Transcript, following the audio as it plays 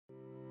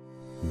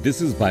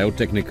This is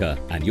Biotecnika,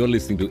 and you're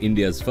listening to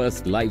India's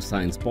first life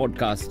science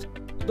podcast,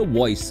 The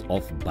Voice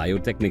of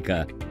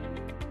Biotecnika.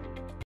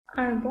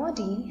 Our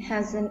body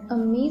has an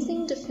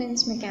amazing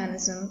defense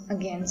mechanism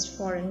against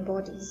foreign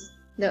bodies,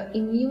 the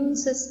immune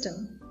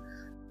system.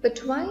 But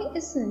why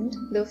isn't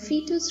the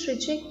fetus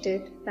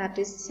rejected that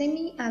is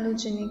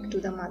semi-allogenic to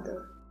the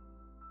mother?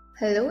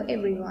 Hello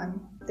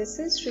everyone, this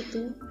is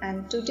Ritu,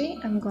 and today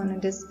I'm gonna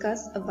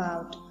discuss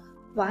about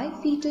why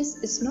fetus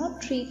is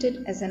not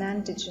treated as an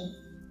antigen.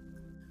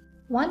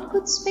 One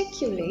could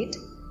speculate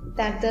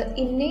that the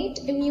innate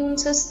immune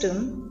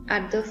system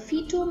at the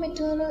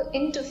feto-maternal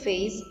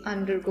interface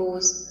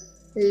undergoes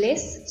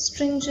less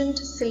stringent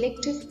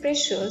selective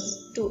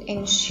pressures to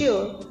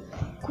ensure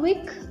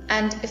quick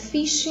and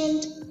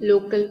efficient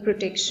local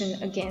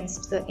protection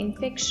against the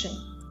infection,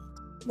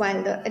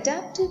 while the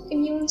adaptive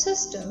immune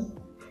system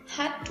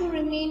had to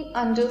remain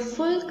under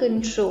full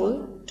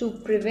control to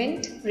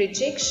prevent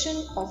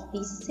rejection of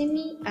the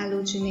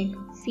semi-allogenic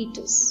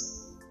fetus.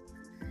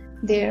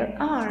 There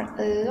are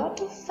a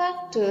lot of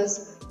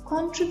factors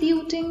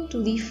contributing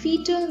to the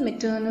fetal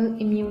maternal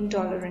immune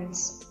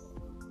tolerance,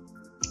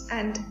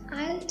 and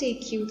I'll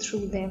take you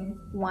through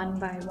them one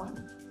by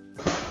one.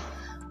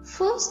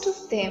 First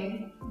of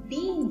them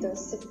being the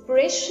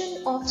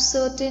suppression of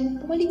certain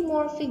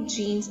polymorphic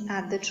genes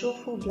at the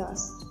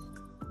trophoblast.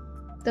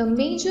 The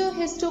major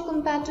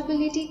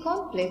histocompatibility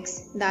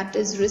complex that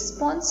is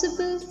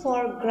responsible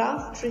for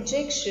graft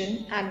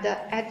rejection at the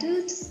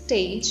adult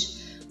stage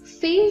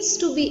fails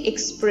to be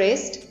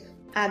expressed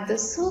at the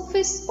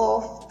surface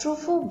of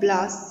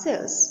trophoblast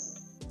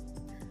cells,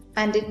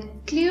 and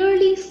it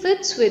clearly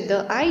fits with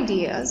the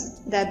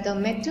ideas that the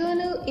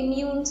maternal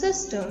immune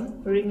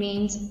system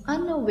remains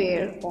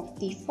unaware of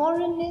the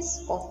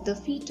foreignness of the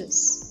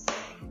fetus.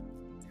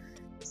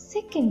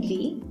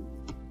 Secondly,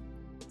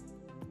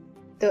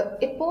 the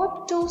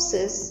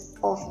apoptosis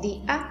of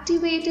the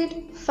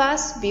activated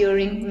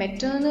fast-bearing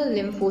maternal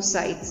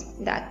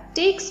lymphocytes that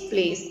takes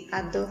place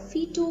at the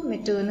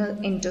feto-maternal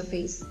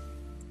interface.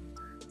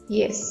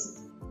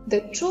 Yes,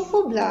 the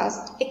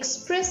trophoblast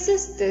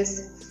expresses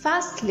this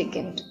fast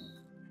ligand,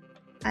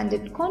 and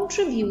it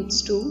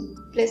contributes to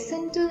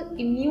placental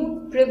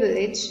immune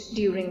privilege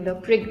during the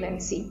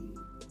pregnancy,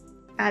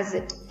 as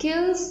it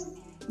kills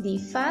the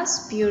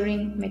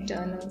fast-bearing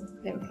maternal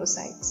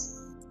lymphocytes.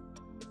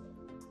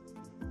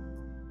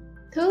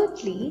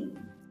 Thirdly,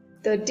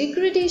 the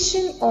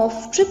degradation of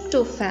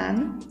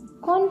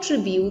tryptophan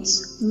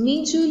contributes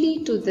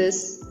majorly to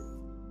this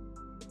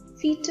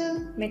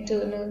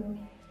fetal-maternal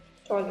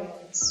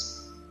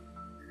tolerance.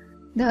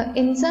 The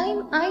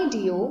enzyme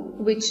IDO,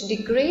 which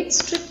degrades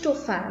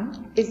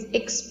tryptophan, is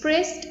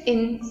expressed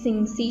in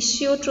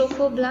syncytial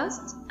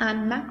trophoblasts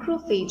and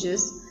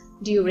macrophages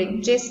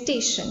during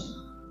gestation.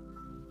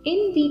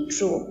 In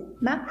vitro,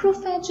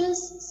 macrophages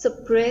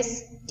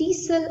suppress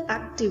T-cell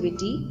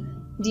activity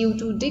due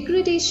to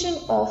degradation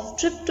of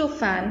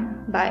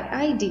tryptophan by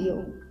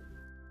IDO.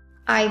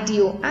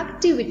 IDO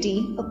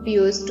activity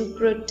appears to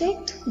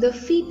protect the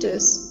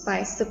fetus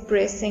by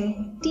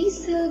suppressing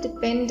T-cell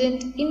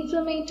dependent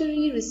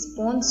inflammatory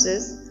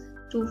responses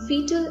to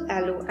fetal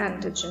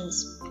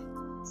alloantigens,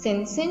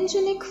 since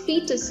syngeneic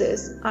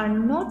fetuses are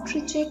not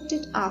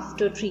rejected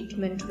after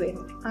treatment with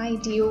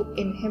IDO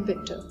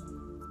inhibitor.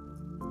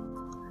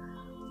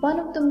 One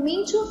of the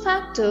major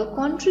factors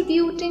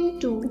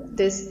contributing to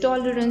this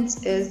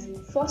tolerance is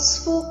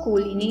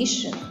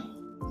phosphocholination.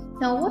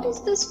 Now, what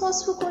is this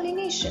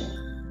phosphocholination?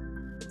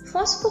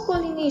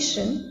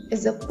 Phosphocholination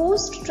is a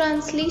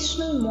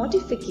post-translational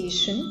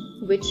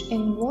modification which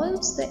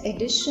involves the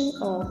addition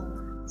of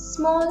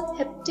small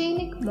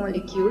heptanic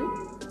molecule,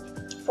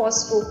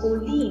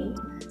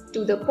 phosphocholine,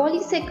 to the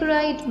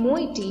polysaccharide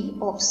moiety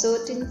of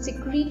certain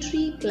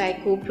secretory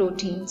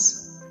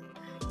glycoproteins.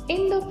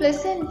 In the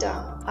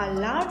placenta, a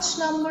large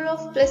number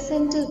of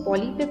placental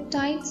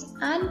polypeptides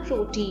and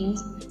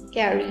proteins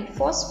carry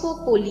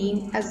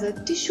phosphocholine as a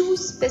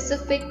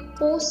tissue-specific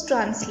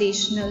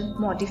post-translational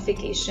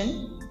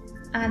modification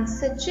and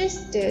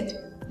suggested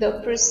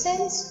the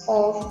presence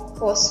of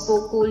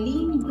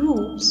phosphocholine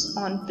groups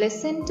on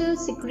placental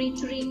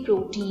secretory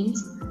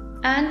proteins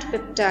and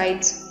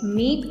peptides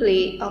may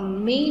play a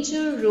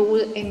major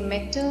role in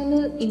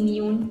maternal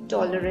immune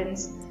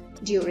tolerance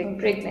during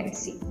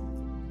pregnancy.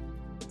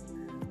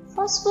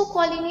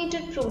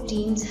 Phosphocholinated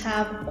proteins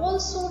have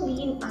also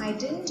been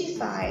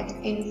identified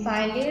in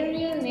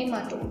filarial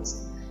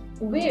nematodes,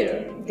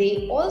 where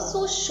they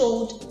also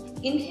showed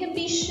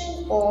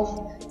inhibition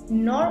of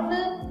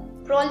normal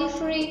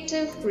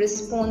proliferative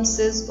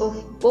responses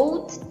of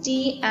both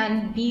T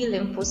and B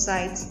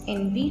lymphocytes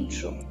in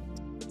vitro.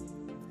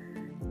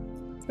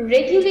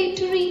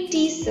 Regulatory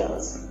T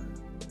cells.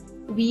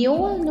 We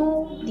all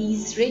know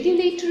these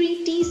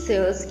regulatory T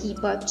cells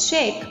keep a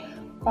check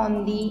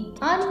on the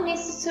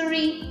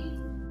unnecessary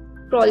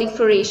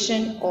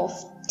proliferation of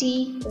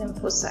T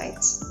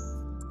lymphocytes.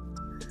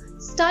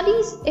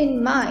 Studies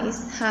in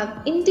mice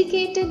have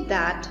indicated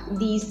that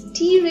these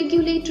T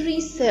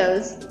regulatory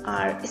cells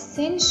are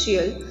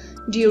essential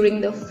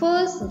during the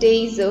first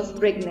days of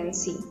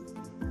pregnancy,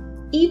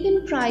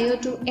 even prior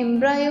to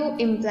embryo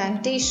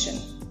implantation.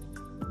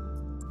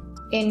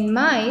 In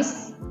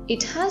mice,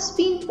 it has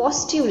been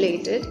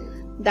postulated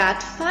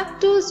that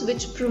factors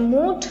which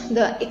promote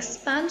the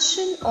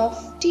expansion of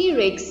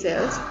Treg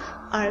cells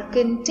are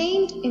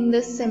contained in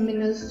the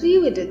seminal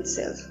fluid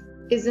itself.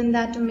 Isn't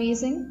that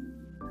amazing?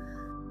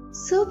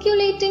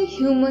 Circulating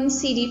human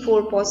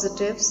CD4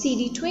 positive,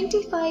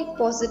 CD25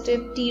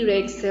 positive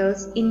Treg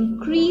cells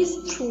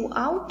increase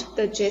throughout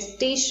the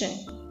gestation,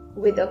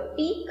 with a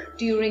peak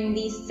during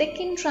the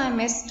second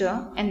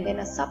trimester and then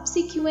a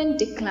subsequent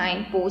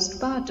decline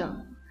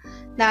postpartum.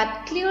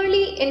 That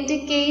clearly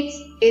indicates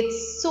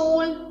its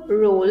sole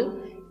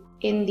role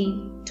in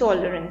the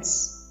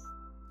tolerance.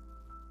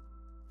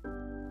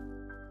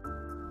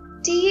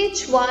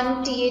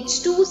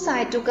 Th1-Th2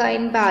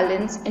 cytokine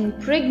balance in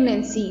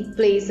pregnancy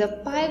plays a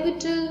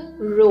pivotal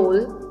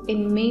role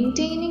in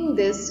maintaining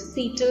this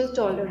fetal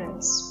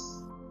tolerance.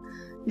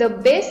 The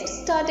best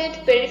studied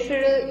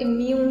peripheral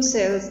immune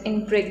cells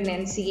in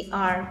pregnancy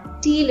are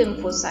T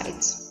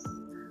lymphocytes.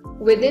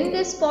 Within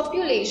this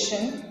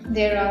population,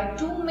 there are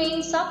two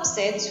main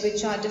subsets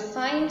which are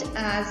defined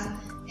as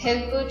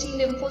helper T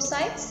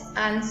lymphocytes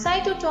and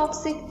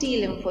cytotoxic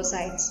T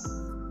lymphocytes.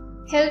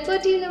 Helper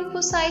T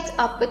lymphocytes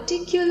are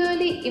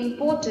particularly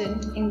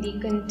important in the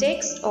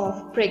context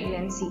of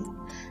pregnancy,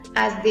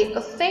 as they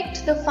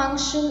affect the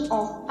function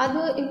of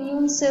other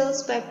immune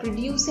cells by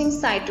producing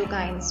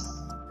cytokines.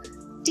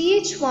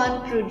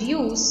 Th1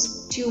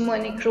 produce tumor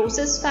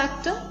necrosis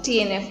factor,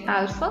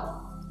 TNF-alpha,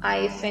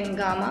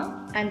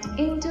 IFN-gamma and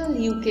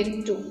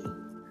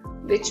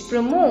interleukin-2, which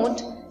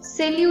promote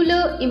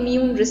cellular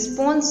immune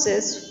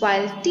responses,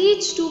 while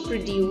Th2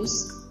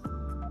 produce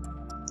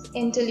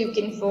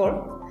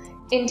interleukin-4,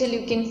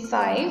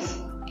 interleukin-5,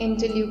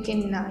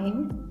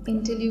 interleukin-9,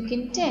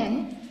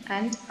 interleukin-10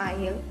 and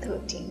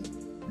IL-13,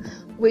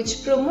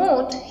 which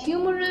promote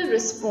humoral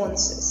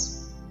responses.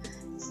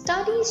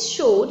 Studies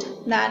showed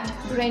that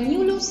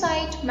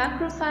granulocyte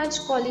macrophage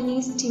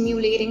colony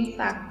stimulating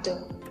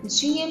factor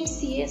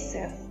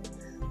GM-CSF,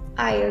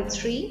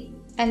 IL-3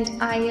 and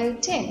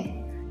IL-10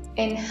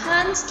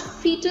 enhanced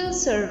fetal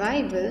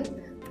survival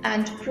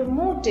and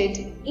promoted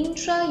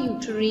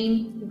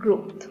intrauterine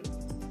growth,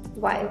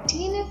 while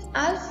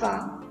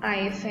TNF-alpha,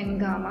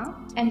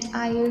 IFN-gamma and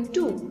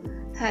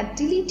IL-2 had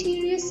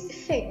deleterious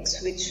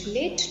effects which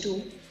led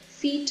to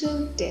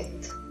fetal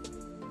death.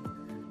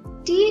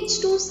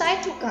 Th2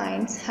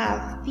 cytokines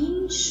have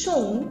been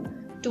shown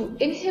to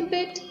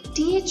inhibit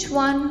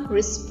Th1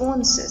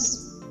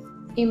 responses,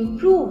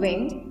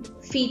 improving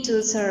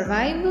fetal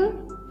survival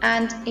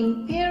and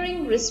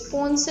impairing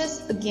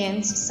responses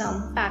against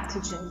some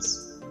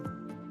pathogens.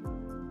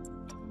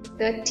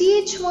 The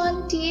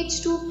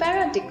Th1-Th2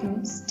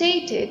 paradigm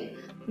stated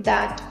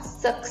that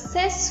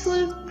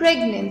successful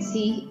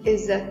pregnancy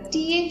is a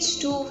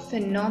Th2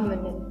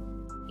 phenomenon.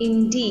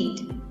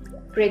 Indeed,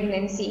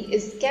 pregnancy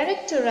is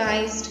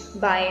characterized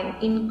by an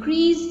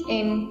increase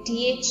in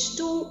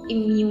Th2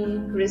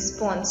 immune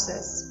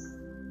responses.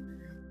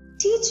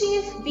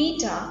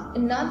 TGF-beta,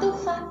 another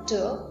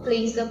factor,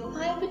 plays a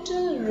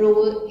pivotal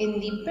role in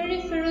the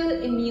peripheral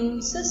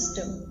immune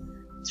system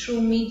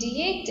through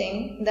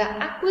mediating the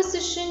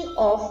acquisition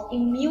of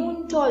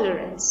immune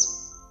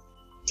tolerance.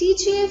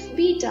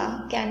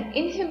 TGF-beta can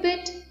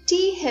inhibit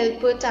T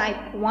helper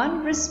type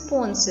 1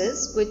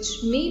 responses,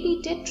 which may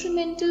be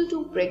detrimental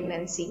to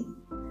pregnancy,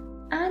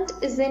 and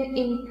is an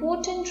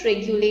important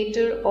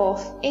regulator of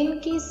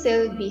NK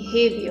cell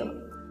behavior,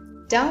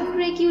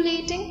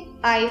 downregulating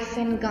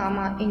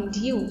IFN-gamma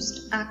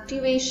induced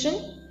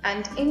activation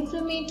and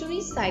inflammatory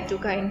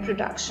cytokine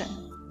production.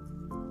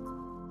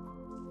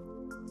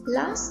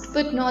 Last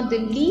but not the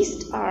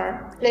least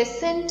are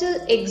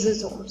placental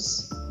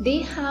exosomes. They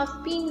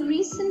have been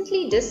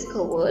recently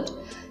discovered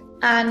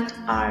and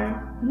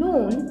are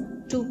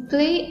known to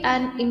play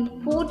an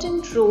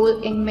important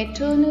role in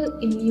maternal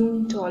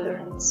immune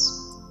tolerance.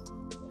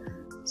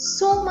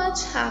 So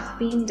much have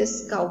been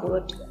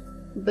discovered,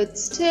 but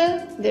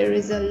still there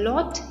is a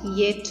lot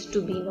yet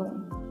to be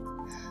known.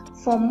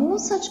 For more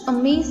such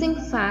amazing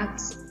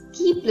facts,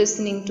 keep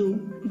listening to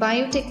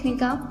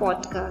Biotecnika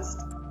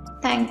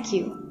podcast. Thank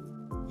you.